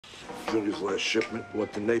Junior's last shipment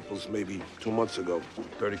went to Naples maybe 2 months ago.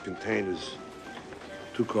 30 containers,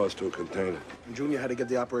 2 cars to a container. And Junior had to get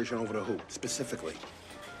the operation over to who, specifically?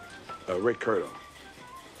 Ray Curto.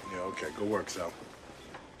 Yeah, okay, good work, Sal.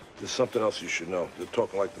 There's something else you should know. They're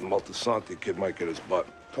talking like the Maltasanti kid might get his butt.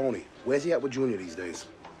 Tony, where's he at with Junior these days?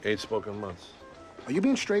 Ain't spoken months. Are you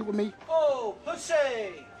being straight with me? Oh, pussy!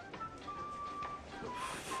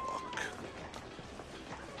 Fuck.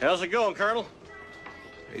 How's it going, Colonel?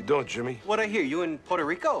 How you doing, Jimmy? What I hear, you in Puerto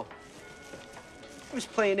Rico? I was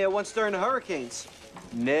playing there once during the hurricanes.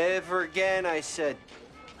 Never again, I said.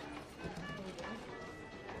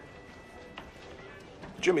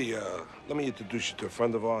 Jimmy, let me introduce you to a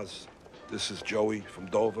friend of ours. This is Joey from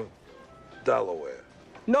Dover, Delaware.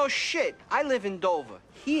 No shit, I live in Dover.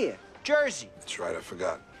 Here, Jersey. That's right, I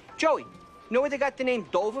forgot. Joey, you know where they got the name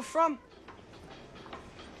Dover from?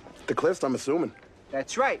 The Cliffs, I'm assuming.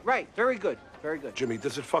 That's right, right. Very good, very good. Jimmy,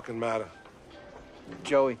 does it fucking matter?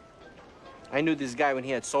 Joey, I knew this guy when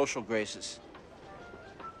he had social graces.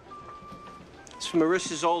 It's for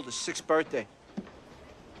Marissa's oldest, 6th birthday.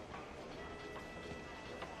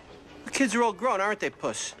 The kids are all grown, aren't they,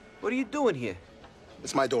 Puss? What are you doing here?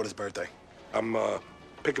 It's my daughter's birthday. I'm,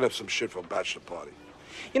 picking up some shit for a bachelor party.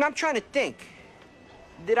 You know, I'm trying to think.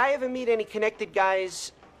 Did I ever meet any connected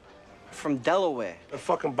guys from Delaware? That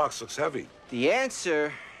fucking box looks heavy. The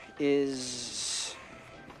answer is...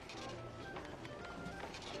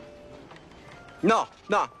 No.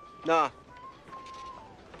 All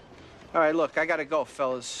right, look, I gotta go,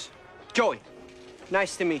 fellas. Joey,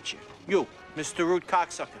 nice to meet you. You, Mr. Rude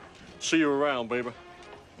Cocksucker. See you around, baby.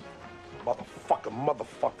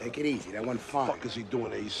 Motherfucker. Take it easy, that went fine. What the fuck is he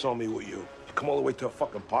doing there? He saw me with you. You come all the way to a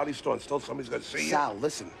fucking party store and still somebody's gonna see you? Sal,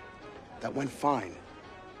 listen. That went fine.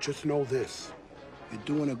 Just know this. You're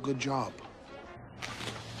doing a good job.